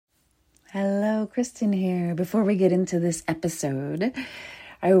Hello, Kristen here. Before we get into this episode,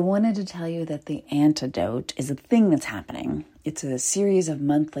 I wanted to tell you that The Antidote is a thing that's happening. It's a series of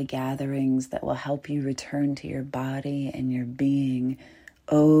monthly gatherings that will help you return to your body and your being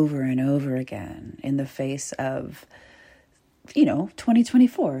over and over again in the face of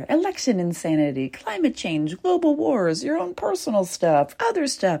 2024, election insanity, climate change, global wars, your own personal stuff, other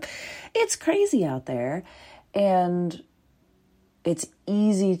stuff. It's crazy out there. And it's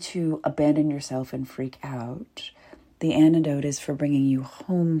easy to abandon yourself and freak out. The antidote is for bringing you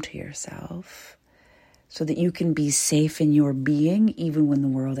home to yourself so that you can be safe in your being, even when the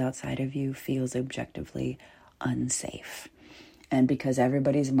world outside of you feels objectively unsafe. And because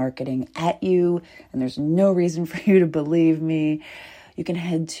everybody's marketing at you and there's no reason for you to believe me, you can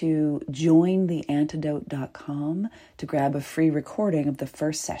head to jointheantidote.com to grab a free recording of the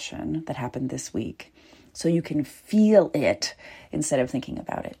first session that happened this week, so you can feel it instead of thinking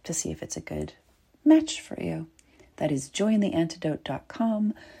about it, to see if it's a good match for you. That is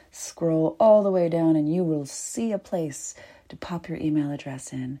jointheantidote.com. Scroll all the way down and you will see a place to pop your email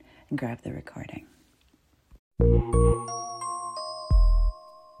address in and grab the recording. She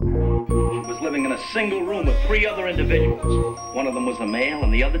was living in a single room with 3 other individuals. One of them was a male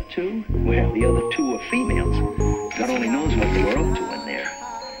and the other 2, well, the other 2 were females. God only knows what they were up to in there.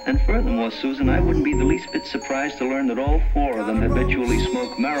 And furthermore, Susan, I wouldn't be the least bit surprised to learn that all 4 of them habitually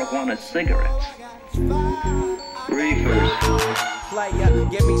smoke marijuana cigarettes. Reefers. Player,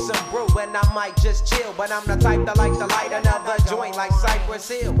 give me some brew and I might just chill. But I'm the type that like to light another joint like Cypress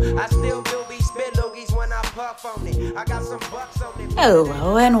Hill. I still do these spit loogies when I puff on it. I got some bucks on it.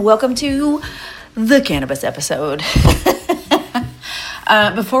 Hello and welcome to the cannabis episode.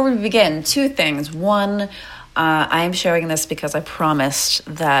 Before we begin, 2 things. One, I am sharing this because I promised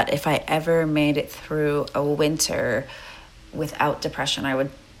that if I ever made it through a winter without depression, I would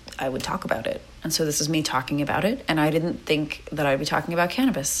talk about it. And so this is me talking about it. And I didn't think that I'd be talking about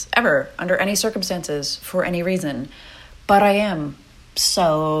cannabis ever, under any circumstances, for any reason. But I am.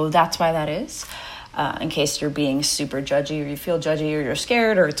 So that's why that is. In case you're being super judgy, or you feel judgy, or you're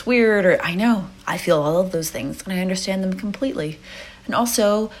scared, or it's weird, or I know. I feel all of those things, and I understand them completely. And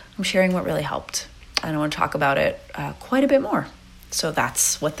also, I'm sharing what really helped. And I want to talk about it quite a bit more. So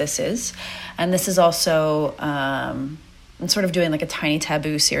that's what this is. And this is also, I'm sort of doing like a tiny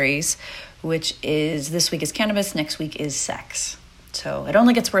taboo series, which is this week is cannabis, next week is sex. So it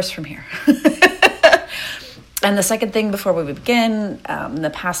only gets worse from here. And the second thing before we begin, in the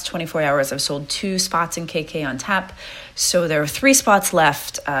past 24 hours, I've sold 2 spots in KK on tap. So there are 3 spots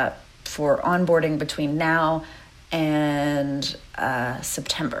left for onboarding between now and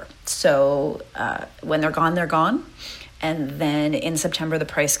September. So when they're gone, they're gone. And then in September, the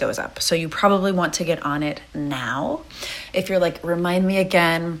price goes up. So you probably want to get on it now. If you're like, remind me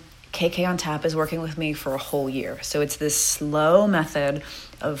again, KK on Tap is working with me for a whole year. So it's this slow method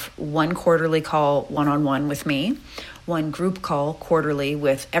of 1 quarterly call one-on-one with me, 1 group call quarterly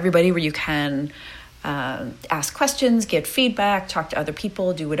with everybody, where you can ask questions, get feedback, talk to other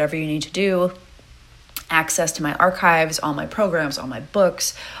people, do whatever you need to do. Access to my archives, all my programs, all my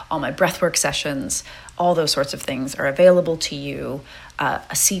books, all my breathwork sessions, all those sorts of things are available to you.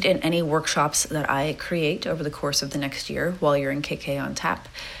 A seat in any workshops that I create over the course of the next year while you're in KK on Tap.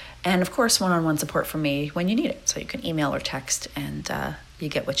 And of course, one-on-one support from me when you need it. So you can email or text and you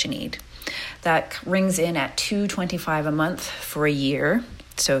get what you need. That rings in at $225 a month for a year.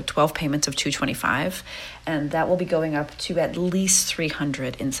 So 12 payments of $225, and that will be going up to at least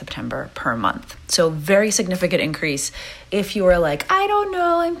 $300 in September per month. So very significant increase. If you are like, I don't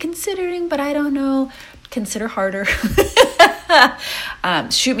know, I'm considering, but I don't know, consider harder.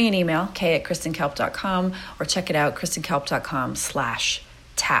 Shoot me an email, k@kristenkelp.com, or check it out,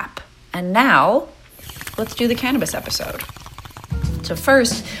 kristenkelp.com/tap. And now, let's do the cannabis episode. So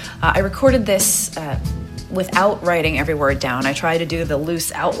first, I recorded this without writing every word down. I tried to do the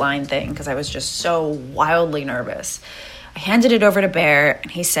loose outline thing because I was just so wildly nervous. I handed it over to Bear,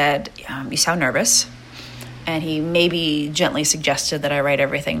 and he said, you sound nervous. And he maybe gently suggested that I write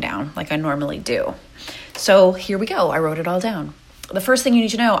everything down like I normally do. So here we go. I wrote it all down. The first thing you need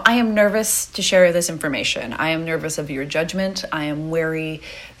to know, I am nervous to share this information. I am nervous of your judgment. I am wary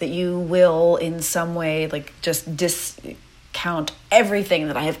that you will in some way just discount everything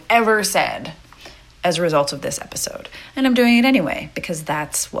that I have ever said as a result of this episode. And I'm doing it anyway, because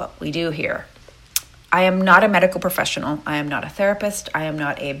that's what we do here. I am not a medical professional. I am not a therapist. I am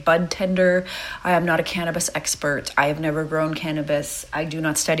not a bud tender. I am not a cannabis expert. I have never grown cannabis. I do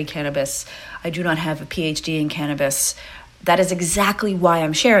not study cannabis. I do not have a PhD in cannabis. That is exactly why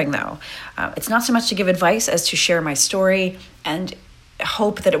I'm sharing, though. It's not so much to give advice as to share my story and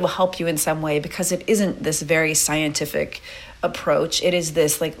hope that it will help you in some way, because it isn't this very scientific approach. It is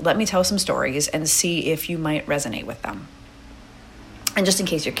this, like, let me tell some stories and see if you might resonate with them. And just in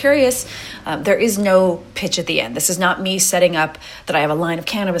case you're curious, there is no pitch at the end. This is not me setting up that I have a line of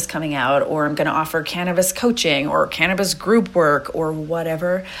cannabis coming out, or I'm going to offer cannabis coaching or cannabis group work or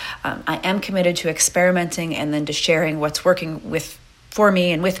whatever. I am committed to experimenting and then to sharing what's working for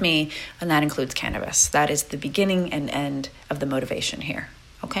me and with me, and that includes cannabis. That is the beginning and end of the motivation here,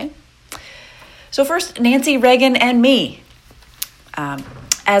 okay? So first, Nancy Reagan and me.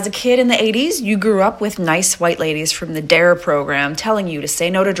 As a kid in the 80s, you grew up with nice white ladies from the DARE program telling you to say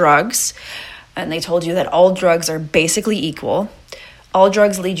no to drugs. And they told you that all drugs are basically equal. All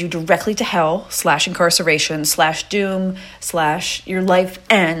drugs lead you directly to hell / incarceration / doom / your life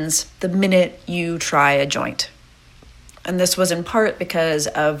ends the minute you try a joint. And this was in part because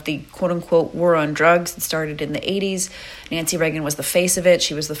of the quote-unquote war on drugs that started in the 80s. Nancy Reagan was the face of it.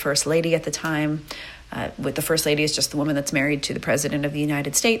 She was the first lady at the time. With the first lady is just the woman that's married to the president of the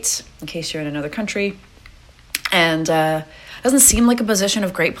United States, in case you're in another country. And it doesn't seem like a position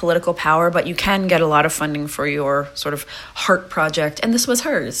of great political power, but you can get a lot of funding for your sort of heart project. And this was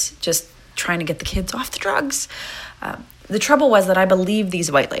hers, just trying to get the kids off the drugs. The trouble was that I believed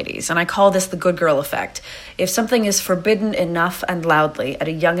these white ladies, and I call this the good girl effect. If something is forbidden enough and loudly at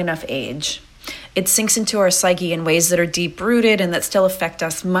a young enough age, it sinks into our psyche in ways that are deep-rooted and that still affect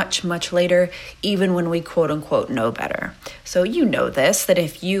us much, much later, even when we quote-unquote know better. So you know this, that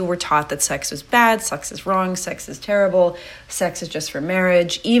if you were taught that sex is bad, sex is wrong, sex is terrible, sex is just for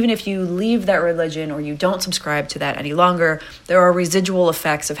marriage, even if you leave that religion or you don't subscribe to that any longer, there are residual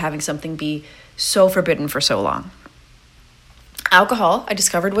effects of having something be so forbidden for so long. Alcohol, I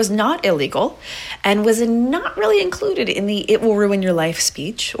discovered, was not illegal and was not really included in the "it will ruin your life"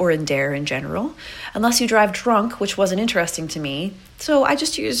 speech or in DARE in general, unless you drive drunk, which wasn't interesting to me. So I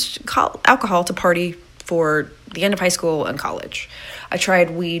just used alcohol to party for the end of high school and college. I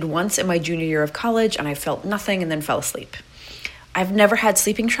tried weed once in my junior year of college and I felt nothing and then fell asleep. I've never had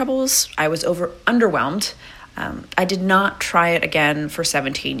sleeping troubles. I was underwhelmed. I did not try it again for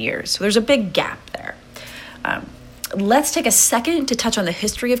 17 years. So there's a big gap there. Let's take a second to touch on the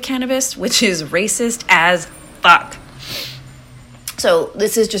history of cannabis, which is racist as fuck. So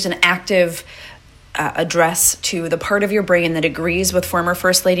this is just an active address to the part of your brain that agrees with former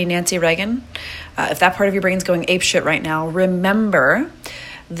First Lady Nancy Reagan. If that part of your brain's going apeshit right now, remember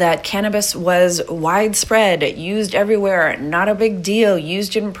that cannabis was widespread, used everywhere, not a big deal,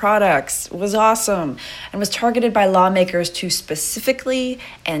 used in products, was awesome, and was targeted by lawmakers to specifically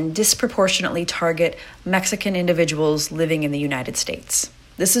and disproportionately target Mexican individuals living in the United States.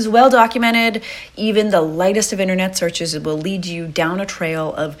 This is well documented. Even the lightest of internet searches will lead you down a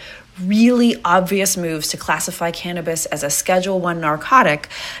trail of really obvious moves to classify cannabis as a Schedule I narcotic,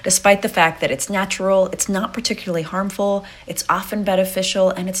 despite the fact that it's natural, it's not particularly harmful, it's often beneficial,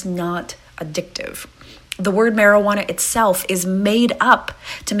 and it's not addictive. The word marijuana itself is made up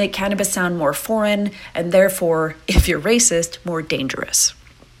to make cannabis sound more foreign, and therefore, if you're racist, more dangerous.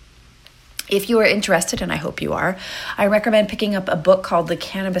 If you are interested, and I hope you are, I recommend picking up a book called The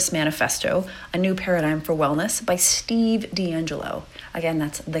Cannabis Manifesto, A New Paradigm for Wellness by Steve D'Angelo. Again,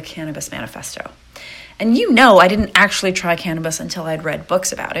 that's The Cannabis Manifesto. And you know I didn't actually try cannabis until I'd read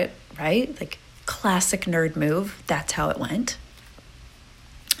books about it, right? Like, classic nerd move. That's how it went.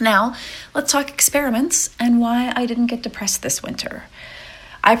 Now, let's talk experiments and why I didn't get depressed this winter.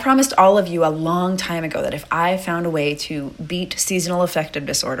 I promised all of you a long time ago that if I found a way to beat seasonal affective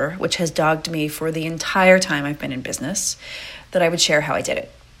disorder, which has dogged me for the entire time I've been in business, that I would share how I did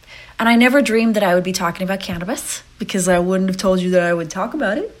it. And I never dreamed that I would be talking about cannabis, because I wouldn't have told you that I would talk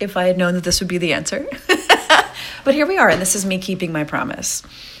about it if I had known that this would be the answer. But here we are, and this is me keeping my promise.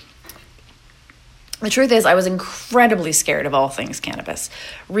 The truth is, I was incredibly scared of all things cannabis.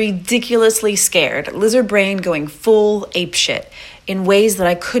 Ridiculously scared. Lizard brain going full apeshit in ways that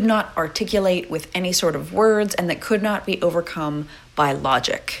I could not articulate with any sort of words and that could not be overcome by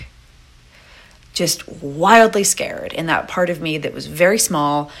logic. Just wildly scared in that part of me that was very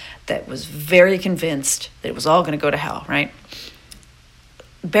small, that was very convinced that it was all going to go to hell, right?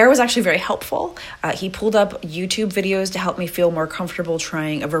 Bear was actually very helpful. He pulled up YouTube videos to help me feel more comfortable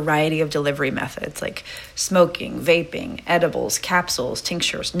trying a variety of delivery methods like smoking, vaping, edibles, capsules,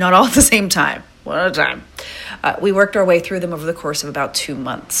 tinctures, not all at the same time, one at a time. We worked our way through them over the course of about 2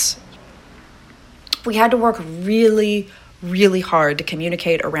 months. We had to work really hard to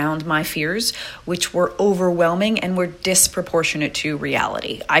communicate around my fears, which were overwhelming and were disproportionate to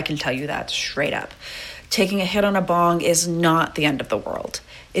reality. I can tell you that straight up. Taking a hit on a bong is not the end of the world.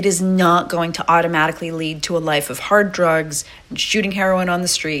 It is not going to automatically lead to a life of hard drugs and shooting heroin on the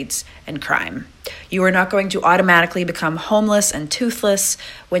streets and crime. You are not going to automatically become homeless and toothless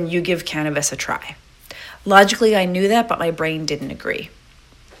when you give cannabis a try. Logically, I knew that, but my brain didn't agree.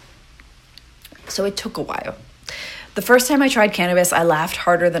 So it took a while. The first time I tried cannabis, I laughed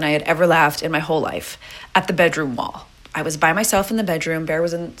harder than I had ever laughed in my whole life at the bedroom wall. I was by myself in the bedroom. Bear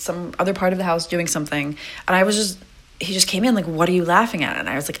was in some other part of the house doing something. And he just came in like, what are you laughing at? And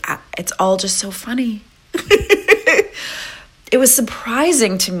I was like, it's all just so funny. It was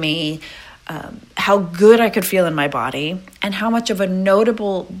surprising to me how good I could feel in my body and how much of a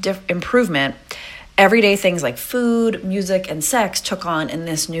notable improvement everyday things like food, music, and sex took on in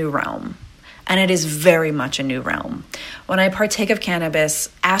this new realm. And it is very much a new realm. When I partake of cannabis,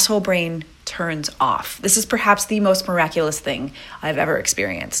 asshole brain turns off. This is perhaps the most miraculous thing I've ever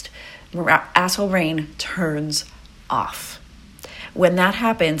experienced. Asshole brain turns off. When that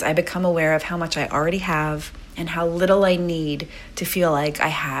happens, I become aware of how much I already have and how little I need to feel like I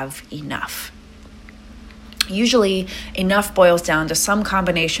have enough. Usually, enough boils down to some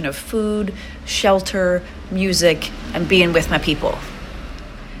combination of food, shelter, music, and being with my people.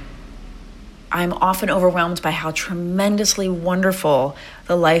 I'm often overwhelmed by how tremendously wonderful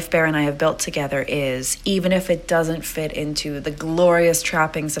the life Bear and I have built together is, even if it doesn't fit into the glorious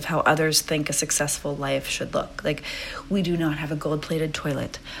trappings of how others think a successful life should look. Like, we do not have a gold-plated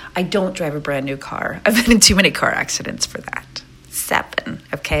toilet. I don't drive a brand new car. I've been in too many car accidents for that. 7,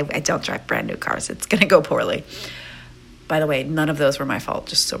 okay? I don't drive brand new cars. It's going to go poorly. By the way, none of those were my fault,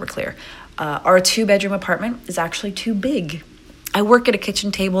 just so we're clear. Our 2-bedroom apartment is actually too big. I work at a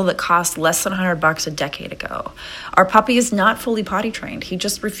kitchen table that cost less than $100 a decade ago. Our puppy is not fully potty trained. He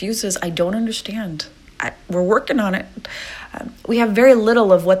just refuses. I don't understand. We're working on it. We have very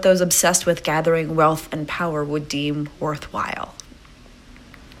little of what those obsessed with gathering wealth and power would deem worthwhile.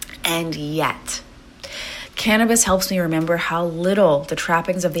 And yet, cannabis helps me remember how little the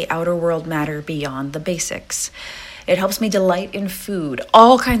trappings of the outer world matter beyond the basics. It helps me delight in food,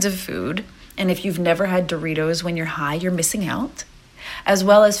 all kinds of food. And if you've never had Doritos when you're high, you're missing out. As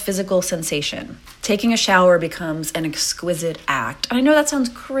well as physical sensation. Taking a shower becomes an exquisite act. And I know that sounds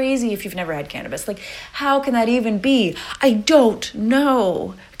crazy if you've never had cannabis. Like, how can that even be? I don't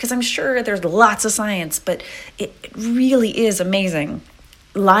know. Because I'm sure there's lots of science, but it really is amazing.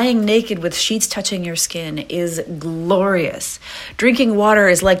 Lying naked with sheets touching your skin is glorious. Drinking water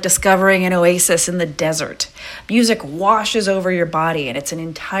is like discovering an oasis in the desert. Music washes over your body, and it's an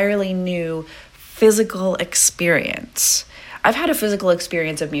entirely new physical experience. I've had a physical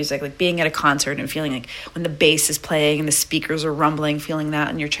experience of music, like being at a concert and feeling like when the bass is playing and the speakers are rumbling, feeling that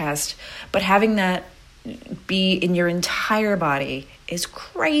in your chest. But having that be in your entire body is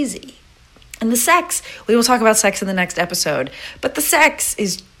crazy. And the sex, we will talk about sex in the next episode, but the sex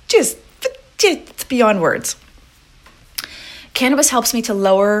is just it's beyond words. Cannabis helps me to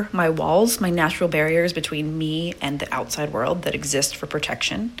lower my walls, my natural barriers between me and the outside world that exist for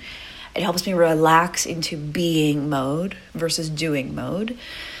protection. It helps me relax into being mode versus doing mode.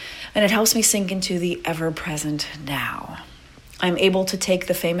 And it helps me sink into the ever-present now. I'm able to take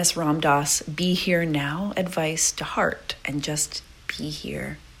the famous Ram Dass be here now advice to heart and just be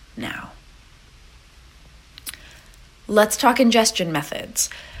here now. Let's talk ingestion methods.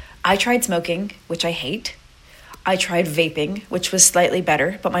 I tried smoking, which I hate. I tried vaping, which was slightly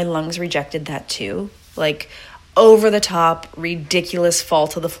better, but my lungs rejected that too. Like over-the-top, ridiculous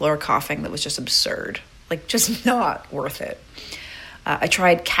fall-to-the-floor coughing that was just absurd. Like just not worth it. I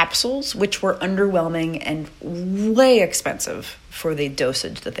tried capsules, which were underwhelming and way expensive for the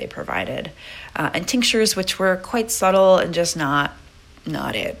dosage that they provided. And tinctures, which were quite subtle and just not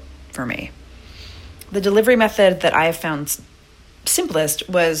it for me. The delivery method that I have found simplest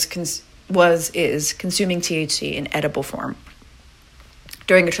is consuming THC in edible form.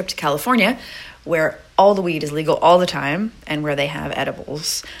 During a trip to California, where all the weed is legal all the time and where they have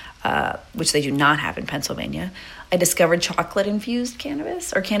edibles, which they do not have in Pennsylvania, I discovered chocolate-infused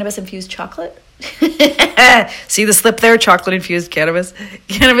cannabis or cannabis-infused chocolate. See the slip there? Chocolate-infused cannabis.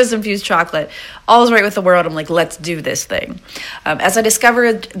 Cannabis-infused chocolate. All's right with the world. I'm like, let's do this thing. As I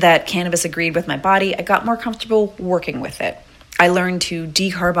discovered that cannabis agreed with my body, I got more comfortable working with it. I learned to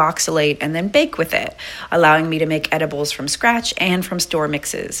decarboxylate and then bake with it, allowing me to make edibles from scratch and from store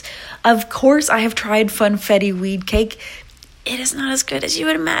mixes. Of course, I have tried funfetti weed cake. It is not as good as you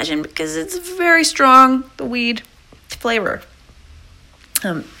would imagine because it's very strong, the weed flavor.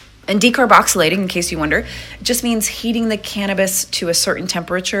 And And decarboxylating, in case you wonder, just means heating the cannabis to a certain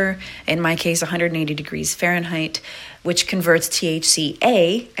temperature, in my case 180 degrees Fahrenheit, which converts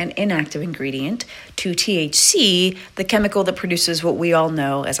THCA, an inactive ingredient, to THC, the chemical that produces what we all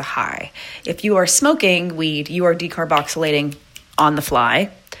know as a high. If you are smoking weed, you are decarboxylating on the fly.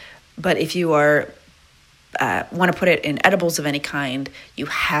 But if you are want to put it in edibles of any kind, you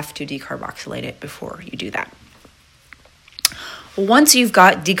have to decarboxylate it before you do that. Once you've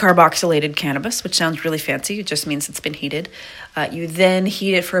got decarboxylated cannabis, which sounds really fancy, it just means it's been heated, you then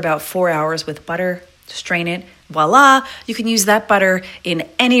heat it for about 4 hours with butter, strain it, voila, you can use that butter in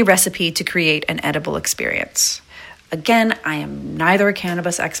any recipe to create an edible experience. Again, I am neither a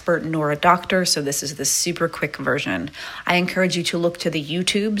cannabis expert nor a doctor, so this is the super quick version. I encourage you to look to the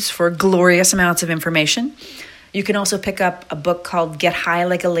YouTubes for glorious amounts of information. You can also pick up a book called Get High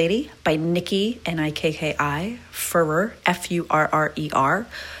Like a Lady by Nikki, Nikki, Furrer, Furrer.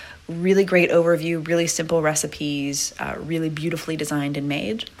 Really great overview, really simple recipes, really beautifully designed and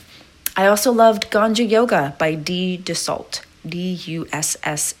made. I also loved Ganja Yoga by Dee Dussault, Dussault.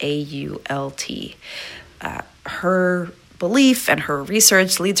 Her belief and her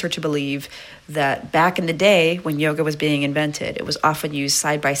research leads her to believe that back in the day when yoga was being invented, it was often used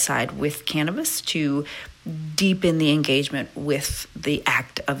side by side with cannabis to deepen the engagement with the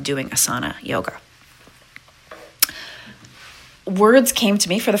act of doing asana yoga. Words came to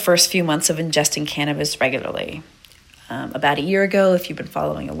me for the first few months of ingesting cannabis regularly. About a year ago, if you've been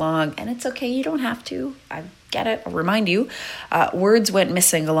following along, and it's okay, you don't have to, I get it, I'll remind you, words went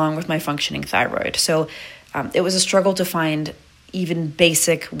missing along with my functioning thyroid. So it was a struggle to find even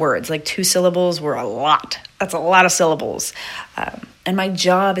basic words, like 2 syllables were a lot. That's a lot of syllables. And my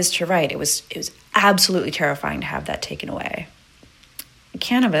job is to write. It was absolutely terrifying to have that taken away.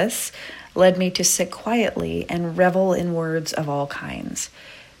 Cannabis led me to sit quietly and revel in words of all kinds.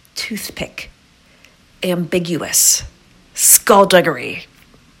 Toothpick, ambiguous, skullduggery.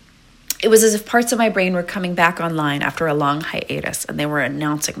 It was as if parts of my brain were coming back online after a long hiatus and they were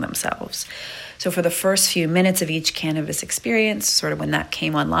announcing themselves. So for the first few minutes of each cannabis experience, sort of when that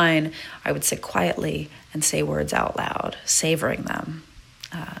came online, I would sit quietly and say words out loud, savoring them.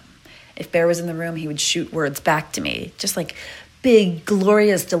 If Bear was in the room, he would shoot words back to me, just like big,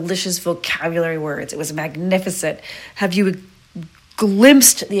 glorious, delicious vocabulary words. It was magnificent. Have you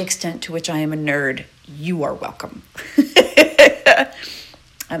glimpsed the extent to which I am a nerd? You are welcome.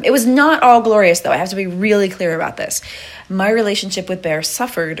 It was not all glorious, though. I have to be really clear about this. My relationship with Bear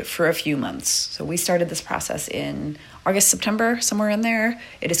suffered for a few months. So we started this process in August, September, somewhere in there.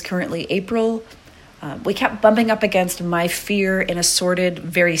 It is currently April. We kept bumping up against my fear in assorted,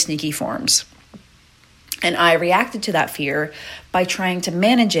 very sneaky forms. And I reacted to that fear by trying to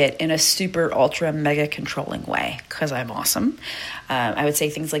manage it in a super, ultra, mega controlling way, because I'm awesome. I would say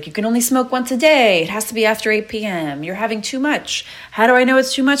things like, you can only smoke once a day. It has to be after 8 p.m. You're having too much. How do I know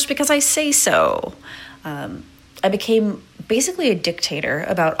it's too much? Because I say so. I became basically a dictator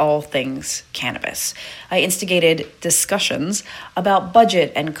about all things cannabis. I instigated discussions about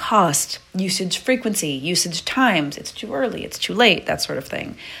budget and cost, usage frequency, usage times. It's too early, it's too late, that sort of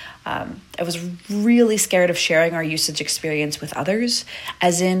thing. I was really scared of sharing our usage experience with others,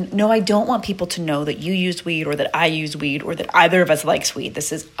 as in, no, I don't want people to know that you use weed or that I use weed or that either of us likes weed.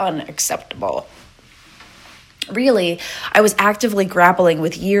 This is unacceptable. Really, I was actively grappling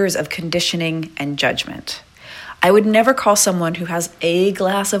with years of conditioning and judgment. I would never call someone who has a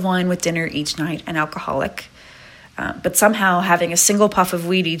glass of wine with dinner each night an alcoholic. But somehow having a single puff of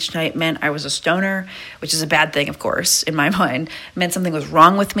weed each night meant I was a stoner, which is a bad thing, of course, in my mind. It meant something was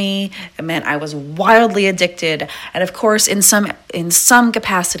wrong with me. It meant I was wildly addicted. And of course, in some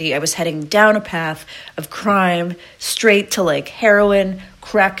capacity, I was heading down a path of crime straight to like heroin,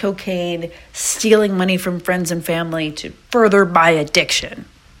 crack cocaine, stealing money from friends and family to further my addiction.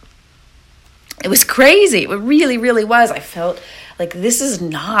 It was crazy. It really, really was. I felt like this is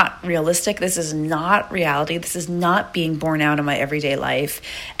not realistic. This is not reality. This is not being borne out in my everyday life.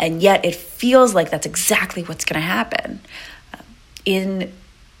 And yet it feels like that's exactly what's going to happen. In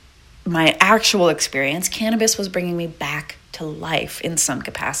my actual experience, cannabis was bringing me back to life in some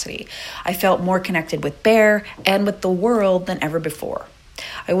capacity. I felt more connected with Bear and with the world than ever before.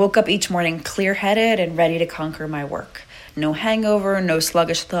 I woke up each morning clear-headed and ready to conquer my work. No hangover, no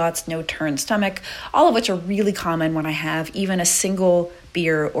sluggish thoughts, no turned stomach, all of which are really common when I have even a single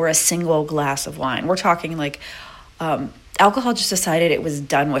beer or a single glass of wine. We're talking like alcohol just decided it was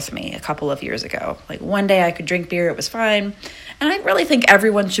done with me a couple of years ago. Like one day I could drink beer, it was fine. And I really think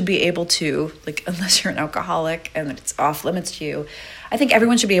everyone should be able to, like, unless you're an alcoholic and it's off limits to you, I think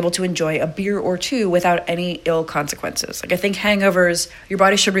everyone should be able to enjoy a beer or two without any ill consequences. Like, I think hangovers, your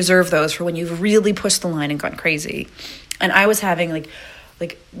body should reserve those for when you've really pushed the line and gone crazy. And I was having like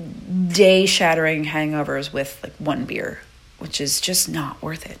day-shattering hangovers with like one beer, which is just not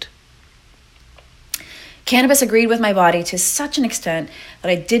worth it. Cannabis agreed with my body to such an extent that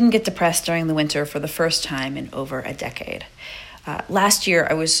I didn't get depressed during the winter for the first time in over a decade. Last year,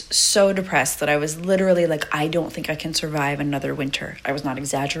 I was so depressed that I was literally like, I don't think I can survive another winter. I was not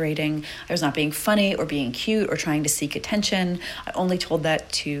exaggerating. I was not being funny or being cute or trying to seek attention. I only told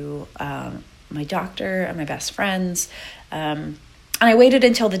that to my doctor and my best friends. And I waited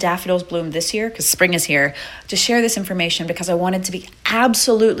until the daffodils bloomed this year, because spring is here, to share this information because I wanted to be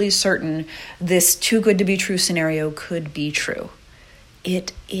absolutely certain this too good to be true scenario could be true.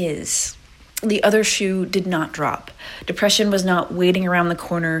 It is. The other shoe did not drop. Depression was not waiting around the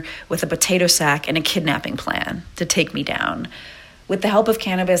corner with a potato sack and a kidnapping plan to take me down. With the help of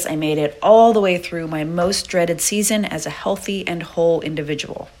cannabis, I made it all the way through my most dreaded season as a healthy and whole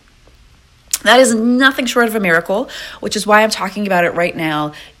individual. That is nothing short of a miracle, which is why I'm talking about it right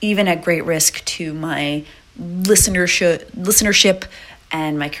now, even at great risk to my listenership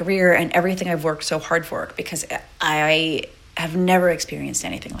and my career and everything I've worked so hard for, because I have never experienced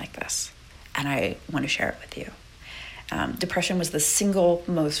anything like this. And I want to share it with you. Depression was the single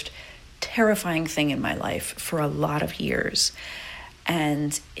most terrifying thing in my life for a lot of years.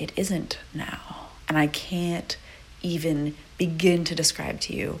 And it isn't now. And I can't even begin to describe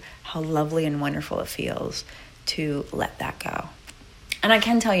to you how lovely and wonderful it feels to let that go. And I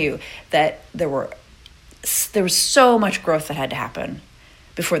can tell you that there was so much growth that had to happen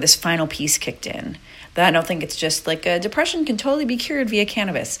before this final piece kicked in, that I don't think it's just like depression can totally be cured via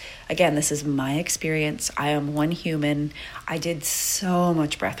cannabis. Again, this is my experience. I am one human. I did so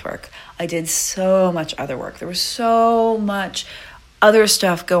much breath work. I did so much other work. There was so much other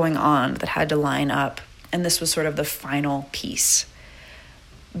stuff going on that had to line up. And this was sort of the final piece.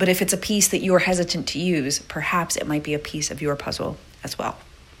 But if it's a piece that you're hesitant to use, perhaps it might be a piece of your puzzle as well.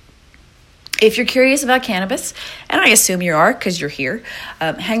 If you're curious about cannabis, and I assume you are because you're here,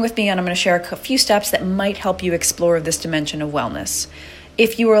 hang with me and I'm going to share a few steps that might help you explore this dimension of wellness.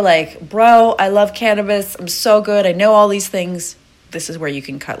 If you were like, bro, I love cannabis, I'm so good, I know all these things, this is where you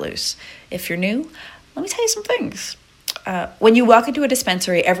can cut loose. If you're new, let me tell you some things. When you walk into a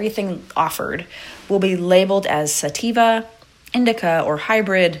dispensary, everything offered will be labeled as sativa, indica, or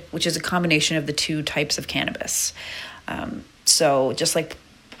hybrid, which is a combination of the two types of cannabis. So just like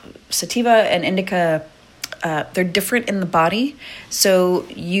sativa and indica, they're different in the body, so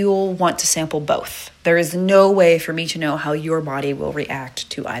you'll want to sample both. There is no way for me to know how your body will react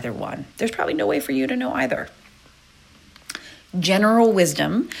to either one. There's probably no way for you to know either. General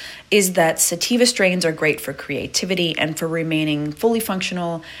wisdom is that sativa strains are great for creativity and for remaining fully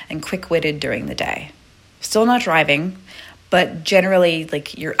functional and quick-witted during the day. Still not driving, but generally,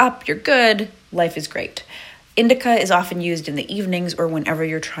 like, you're up, you're good, life is great. Indica is often used in the evenings or whenever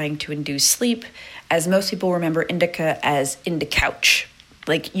you're trying to induce sleep, as most people remember indica as indicouch.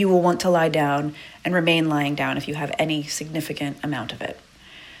 Like, you will want to lie down and remain lying down if you have any significant amount of it.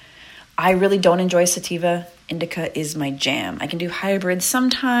 I really don't enjoy sativa. Indica is my jam. I can do hybrids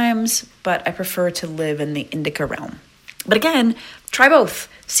sometimes, but I prefer to live in the indica realm. But again, try both.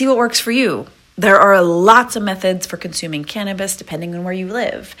 See what works for you. There are lots of methods for consuming cannabis depending on where you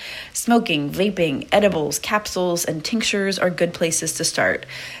live. Smoking, vaping, edibles, capsules, and tinctures are good places to start.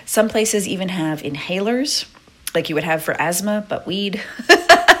 Some places even have inhalers, like you would have for asthma, but weed.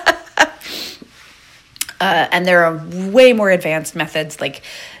 And there are way more advanced methods like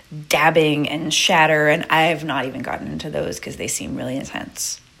dabbing and shatter, and I've not even gotten into those because they seem really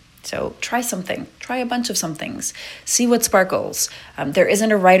intense. So try something. Try a bunch of some things. See what sparkles. There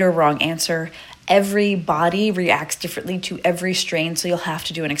isn't a right or wrong answer. Every body reacts differently to every strain, so you'll have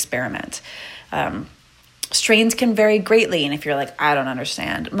to do an experiment. Strains can vary greatly, and if you're like, I don't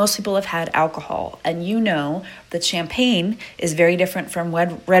understand, most people have had alcohol, and you know that champagne is very different from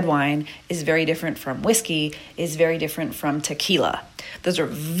red wine, is very different from whiskey, is very different from tequila. Those are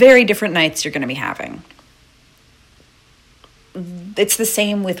very different nights you're going to be having. It's the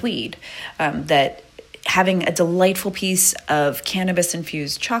same with weed, that having a delightful piece of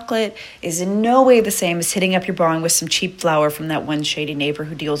cannabis-infused chocolate is in no way the same as hitting up your bong with some cheap flour from that one shady neighbor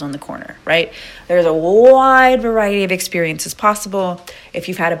who deals on the corner, right? There's a wide variety of experiences possible. If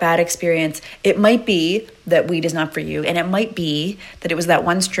you've had a bad experience, it might be that weed is not for you, and it might be that it was that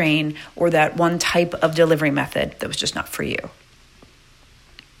one strain or that one type of delivery method that was just not for you.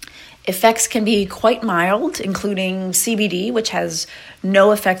 Effects can be quite mild, including CBD, which has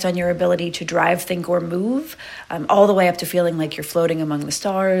no effect on your ability to drive, think, or move, all the way up to feeling like you're floating among the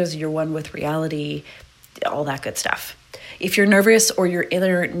stars, you're one with reality, all that good stuff. If you're nervous or your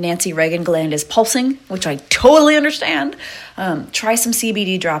inner Nancy Reagan gland is pulsing, which I totally understand, try some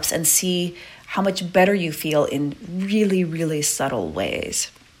CBD drops and see how much better you feel in really, really subtle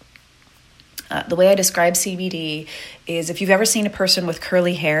ways. The way I describe CBD is if you've ever seen a person with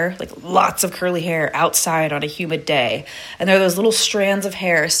curly hair, like lots of curly hair outside on a humid day, and there are those little strands of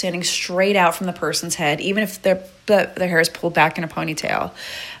hair standing straight out from the person's head, even if their hair is pulled back in a ponytail.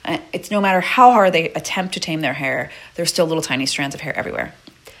 It's no matter how hard they attempt to tame their hair, there's still little tiny strands of hair everywhere.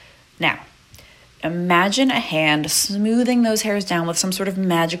 Now, imagine a hand smoothing those hairs down with some sort of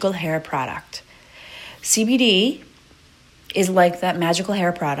magical hair product. CBD is like that magical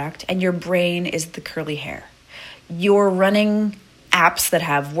hair product, and your brain is the curly hair. You're running apps that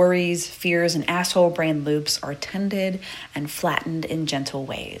have worries, fears, and asshole brain loops are tended and flattened in gentle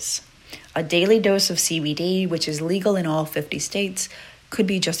ways. A daily dose of CBD, which is legal in all 50 states, could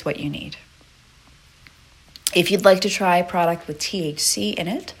be just what you need. If you'd like to try a product with THC in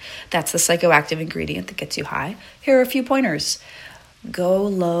it, that's the psychoactive ingredient that gets you high, here are a few pointers. Go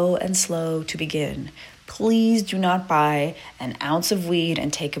low and slow to begin. Please do not buy an ounce of weed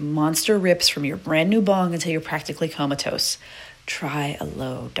and take monster rips from your brand new bong until you're practically comatose. Try a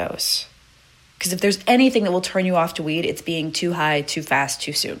low dose. Because if there's anything that will turn you off to weed, it's being too high, too fast,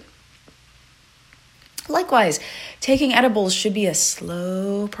 too soon. Likewise, taking edibles should be a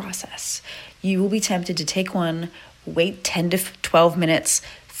slow process. You will be tempted to take one, wait 10 to 12 minutes,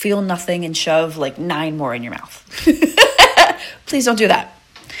 feel nothing, and shove like 9 more in your mouth. Please don't do that.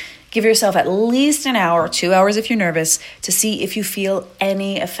 Give yourself at least an hour, 2 hours if you're nervous, to see if you feel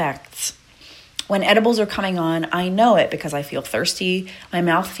any effects. When edibles are coming on, I know it because I feel thirsty, my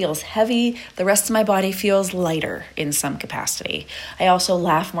mouth feels heavy, the rest of my body feels lighter in some capacity. I also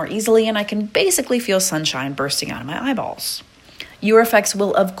laugh more easily, and I can basically feel sunshine bursting out of my eyeballs. Your effects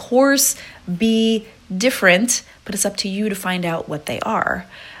will, of course, be different, but it's up to you to find out what they are.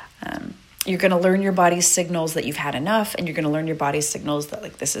 You're going to learn your body's signals that you've had enough, and you're going to learn your body's signals that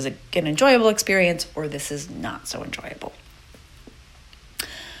like this is an enjoyable experience or this is not so enjoyable.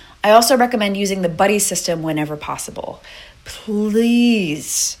 I also recommend using the buddy system whenever possible.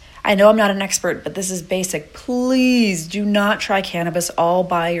 Please, I know I'm not an expert, but this is basic. Please do not try cannabis all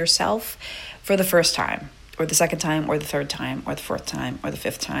by yourself for the first time, or the second time, or the third time, or the fourth time, or the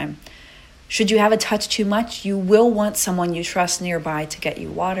fifth time. Should you have a touch too much, you will want someone you trust nearby to get you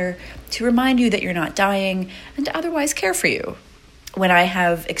water, to remind you that you're not dying, and to otherwise care for you. When I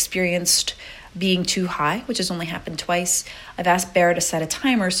have experienced being too high, which has only happened twice, I've asked Bear to set a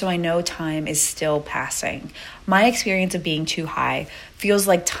timer so I know time is still passing. My experience of being too high feels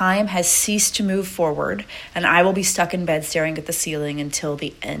like time has ceased to move forward, and I will be stuck in bed staring at the ceiling until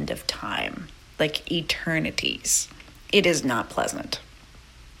the end of time, like eternities. It is not pleasant.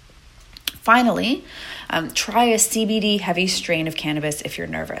 Finally, try a CBD heavy strain of cannabis if you're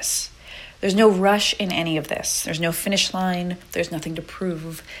nervous. There's no rush in any of this. There's no finish line. There's nothing to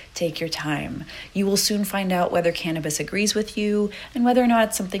prove. Take your time. You will soon find out whether cannabis agrees with you and whether or not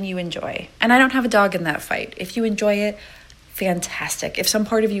it's something you enjoy. And I don't have a dog in that fight. If you enjoy it, fantastic. If some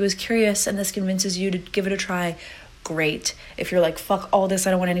part of you is curious and this convinces you to give it a try, great. If you're like, fuck all this,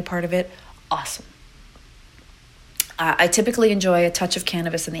 I don't want any part of it, awesome. I typically enjoy a touch of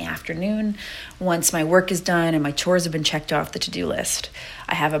cannabis in the afternoon once my work is done and my chores have been checked off the to-do list.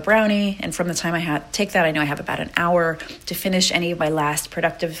 I have a brownie, and from the time I take that, I know I have about an hour to finish any of my last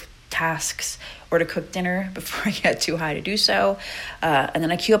productive tasks or to cook dinner before I get too high to do so. And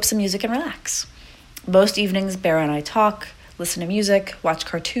then I cue up some music and relax. Most evenings, Bear and I talk, listen to music, watch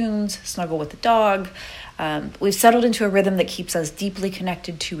cartoons, snuggle with the dog. We've settled into a rhythm that keeps us deeply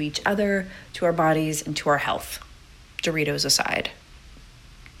connected to each other, to our bodies, and to our health. Doritos aside.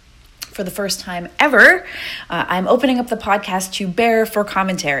 For the first time ever, I'm opening up the podcast to Bear for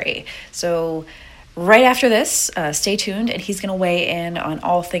commentary. So right after this, stay tuned, and he's going to weigh in on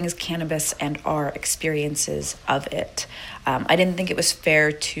all things cannabis and our experiences of it. I didn't think it was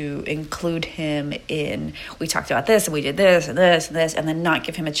fair to include him in, we talked about this, and we did this, and this, and this, and then not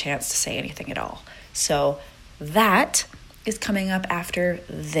give him a chance to say anything at all. So that is coming up after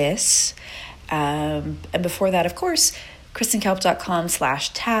this. And before that, of course,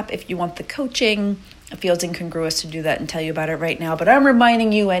 KristenKelp.com/tap if you want the coaching. It feels incongruous to do that and tell you about it right now, but I'm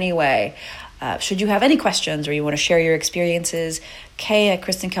reminding you anyway. Should you have any questions or you want to share your experiences,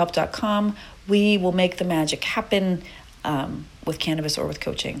 K@KristenKelp.com. We will make the magic happen with cannabis or with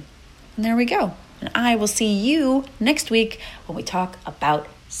coaching. And there we go. And I will see you next week when we talk about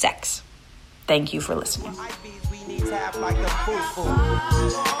sex. Thank you for listening.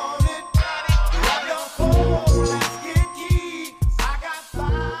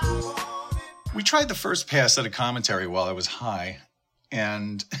 We tried the first pass at a commentary while I was high,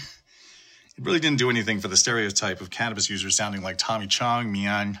 and it really didn't do anything for the stereotype of cannabis users sounding like Tommy Chong,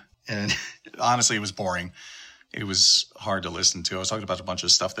 Mian, and honestly, it was boring. It was hard to listen to. I was talking about a bunch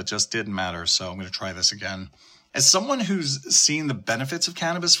of stuff that just didn't matter, so I'm going to try this again. As someone who's seen the benefits of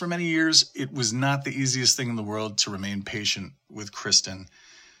cannabis for many years, it was not the easiest thing in the world to remain patient with Kristen.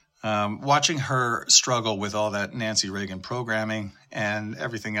 Watching her struggle with all that Nancy Reagan programming and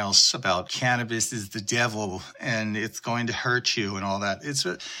everything else about cannabis is the devil and it's going to hurt you and all that.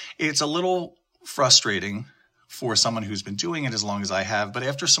 It's a little frustrating for someone who's been doing it as long as I have. But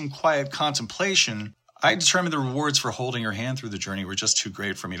after some quiet contemplation, I determined the rewards for holding her hand through the journey were just too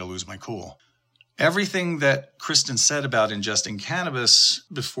great for me to lose my cool. Everything that Kristen said about ingesting cannabis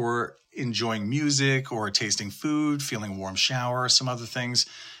before enjoying music or tasting food, feeling a warm shower, some other things,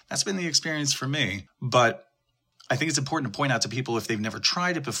 that's been the experience for me. But I think it's important to point out to people if they've never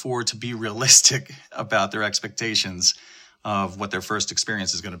tried it before to be realistic about their expectations of what their first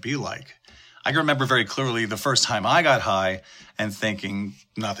experience is going to be like. I can remember very clearly the first time I got high and thinking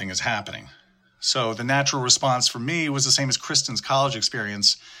nothing is happening. So the natural response for me was the same as Kristen's college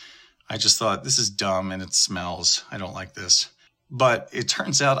experience. I just thought, this is dumb and it smells. I don't like this. But it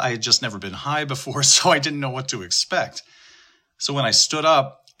turns out I had just never been high before, so I didn't know what to expect. So when I stood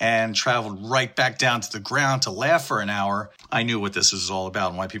up and traveled right back down to the ground to laugh for an hour, I knew what this was all about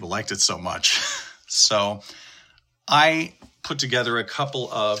and why people liked it so much. So I put together a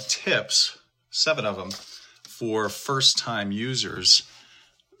couple of tips, 7 of them, for first-time users,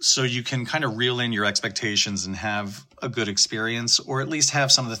 so you can kind of reel in your expectations and have a good experience, or at least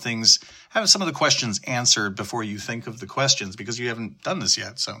have some of the questions answered before you think of the questions, because you haven't done this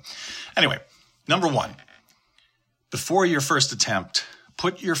yet. So anyway, number 1, before your first attempt,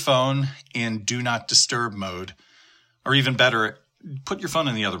 put your phone in do not disturb mode, or even better, put your phone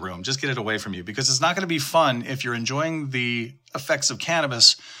in the other room. Just get it away from you, because it's not going to be fun if you're enjoying the effects of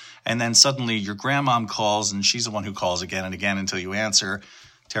cannabis and then suddenly your grandmom calls and she's the one who calls again and again until you answer.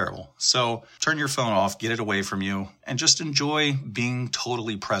 Terrible. So turn your phone off, get it away from you, and just enjoy being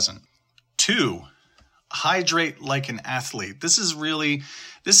totally present. 2, hydrate like an athlete. This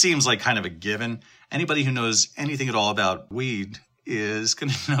seems like kind of a given. Anybody who knows anything at all about weed is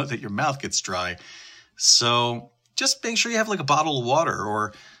going to know that your mouth gets dry. So just make sure you have like a bottle of water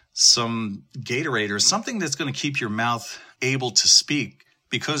or some Gatorade or something that's going to keep your mouth able to speak.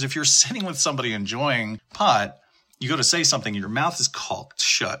 Because if you're sitting with somebody enjoying pot, you go to say something, your mouth is caulked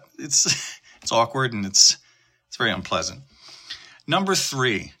shut. It's awkward and it's very unpleasant. Number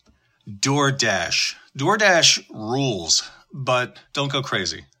 3, DoorDash. DoorDash rules, but don't go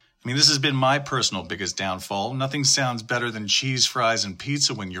crazy. I mean, this has been my personal biggest downfall. Nothing sounds better than cheese fries and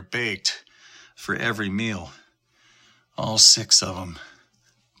pizza when you're baked for every meal. All 6 of them.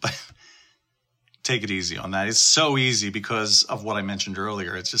 But take it easy on that. It's so easy because of what I mentioned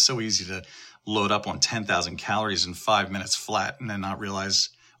earlier. It's just so easy to load up on 10,000 calories in 5 minutes flat and then not realize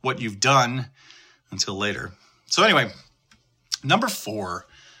what you've done until later. So anyway, number 4,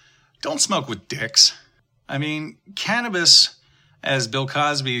 don't smoke with dicks. I mean, cannabis, as Bill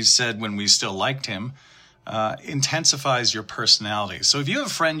Cosby said when we still liked him, intensifies your personality. So if you have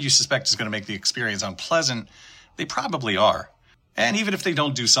a friend you suspect is going to make the experience unpleasant, they probably are. And even if they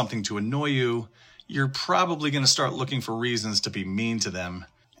don't do something to annoy you, you're probably going to start looking for reasons to be mean to them.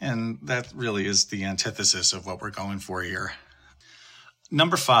 And that really is the antithesis of what we're going for here.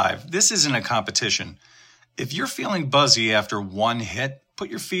 Number 5, this isn't a competition. If you're feeling buzzy after 1 hit, put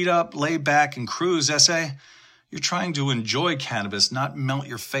your feet up, lay back, and cruise, essay. You're trying to enjoy cannabis, not melt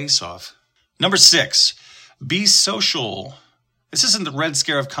your face off. Number 6, be social. This isn't the Red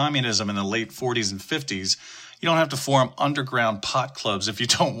Scare of communism in the late 40s and 50s. You don't have to form underground pot clubs if you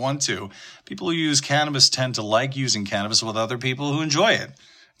don't want to. People who use cannabis tend to like using cannabis with other people who enjoy it.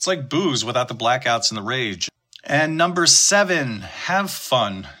 It's like booze without the blackouts and the rage. And number 7, have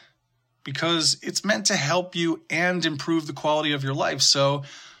fun, because it's meant to help you and improve the quality of your life. So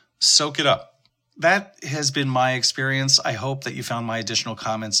soak it up. That has been my experience. I hope that you found my additional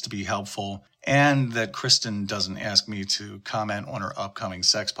comments to be helpful and that Kristen doesn't ask me to comment on her upcoming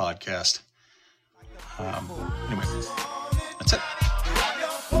sex podcast. Anyway, that's it.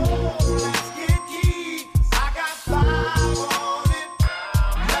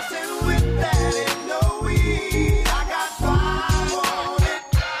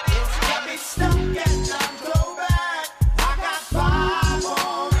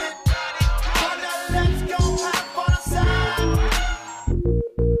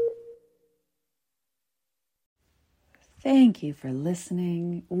 Thank you for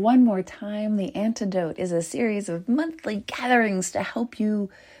listening. One more time, The Antidote is a series of monthly gatherings to help you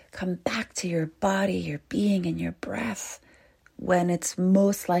come back to your body, your being, and your breath when it's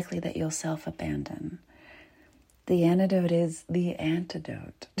most likely that you'll self-abandon. The antidote is the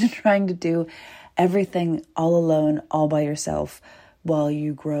antidote to trying to do everything all alone, all by yourself, while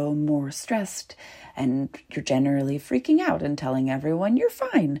you grow more stressed and you're generally freaking out and telling everyone you're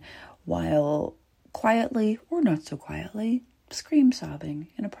fine, while quietly, or not so quietly, scream sobbing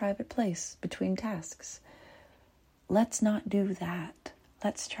in a private place between tasks. Let's not do that.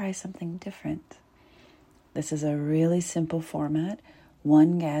 Let's try something different. This is a really simple format,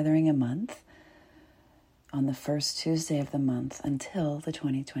 one gathering a month on the first Tuesday of the month until the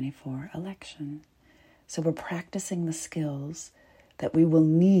 2024 election. So we're practicing the skills that we will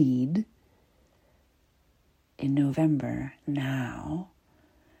need in November now.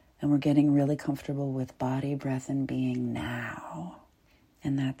 And we're getting really comfortable with body, breath, and being now.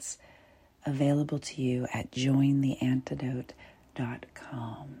 And that's available to you at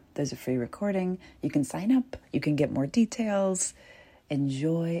jointheantidote.com. There's a free recording. You can sign up. You can get more details.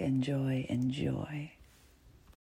 Enjoy, enjoy, enjoy.